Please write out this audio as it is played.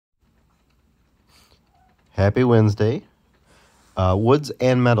Happy Wednesday. Woods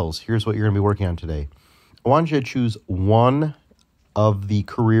and metals. Here's what you're going to be working on today. I want you to choose one of the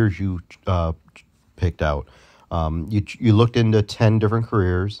careers you picked out. You looked into 10 different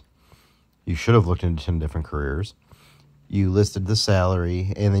careers. You should have looked into 10 different careers. You listed the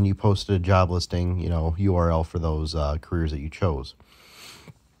salary, and then you posted a job listing, URL for those careers that you chose.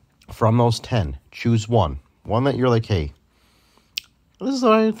 From those 10, choose one that you're like, hey, this is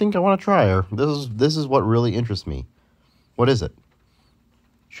what I think I want to try, or this is what really interests me. What is it?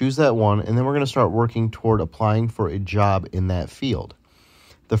 Choose that one, and then we're going to start working toward applying for a job in that field.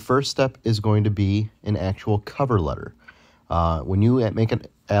 The first step is going to be an actual cover letter. When you make an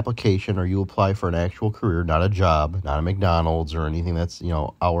application or you apply for an actual career, not a job, not a McDonald's or anything that's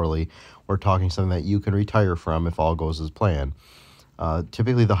hourly, we're talking something that you can retire from if all goes as planned.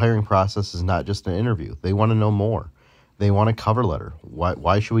 Typically, the hiring process is not just an interview. They want to know more. They want a cover letter.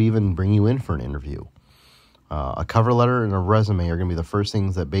 Why should we even bring you in for an interview? A cover letter and a resume are going to be the first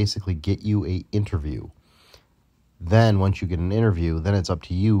things that basically get you an interview. Then, once you get an interview, then it's up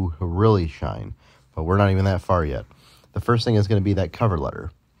to you to really shine. But we're not even that far yet. The first thing is going to be that cover letter.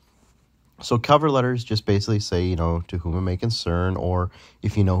 So cover letters just basically say, to whom it may concern, or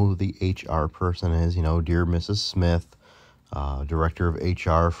if you know who the HR person is, dear Mrs. Smith, director of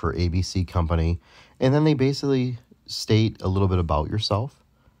HR for ABC Company. And then they basically state a little bit about yourself.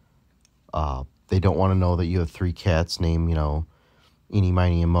 They don't want to know that you have 3 cats named, Eenie,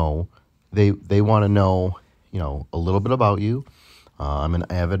 Miny, and Mo. They want to know, a little bit about you. I'm an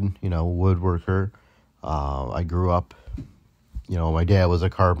avid, woodworker. I grew up, my dad was a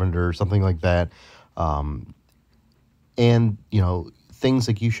carpenter, something like that. And, things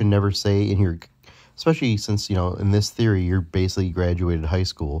like you should never say in your, especially since, in this theory, you're basically graduated high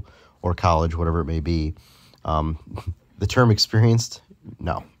school or college, whatever it may be. The term experienced,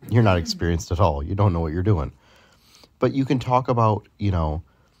 no, you're not experienced at all. You don't know what you're doing. But you can talk about,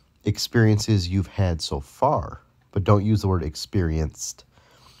 experiences you've had so far, but don't use the word experienced.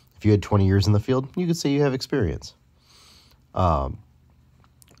 If you had 20 years in the field, you could say you have experience.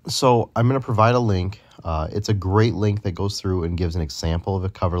 So I'm going to provide a link. It's a great link that goes through and gives an example of a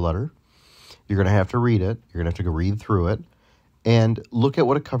cover letter. You're going to have to read it. You're going to have to go read through it and look at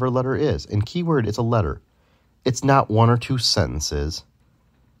what a cover letter is. And keyword, it's a letter. It's not 1 or 2 sentences.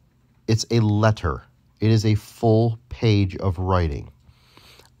 It's a letter. It is a full page of writing.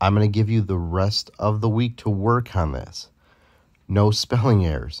 I'm going to give you the rest of the week to work on this. No spelling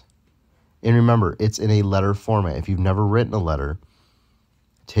errors. And remember, it's in a letter format. If you've never written a letter,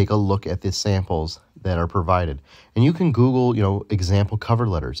 take a look at the samples that are provided. And you can Google, example cover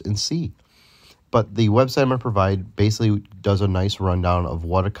letters and see. But the website I'm going to provide basically does a nice rundown of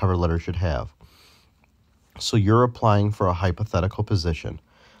what a cover letter should have. So you're applying for a hypothetical position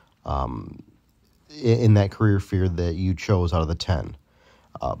in that career field that you chose out of the 10.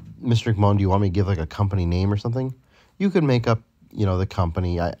 Mr. McMullen, do you want me to give like a company name or something? You can make up, the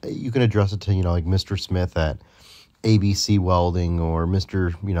company. You can address it to, like Mr. Smith at ABC Welding or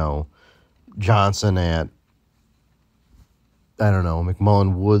Mr., Johnson at,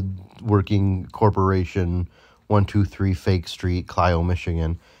 McMullen Woodworking Corporation, 123 Fake Street, Clio,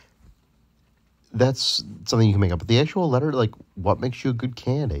 Michigan. That's something you can make up. But the actual letter, like, what makes you a good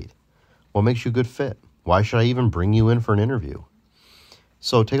candidate? What makes you a good fit? Why should I even bring you in for an interview?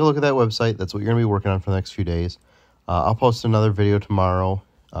 So take a look at that website. That's what you're going to be working on for the next few days. I'll post another video tomorrow,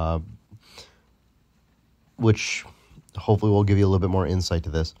 which hopefully will give you a little bit more insight to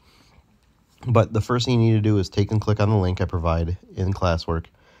this. But the first thing you need to do is take and click on the link I provide in classwork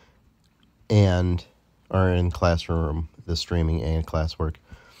or in classroom, the streaming and classwork.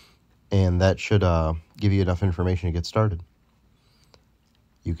 And that should give you enough information to get started.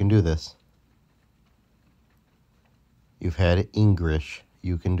 You can do this. You've had English.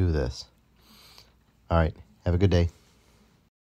 You can do this. All right. Have a good day.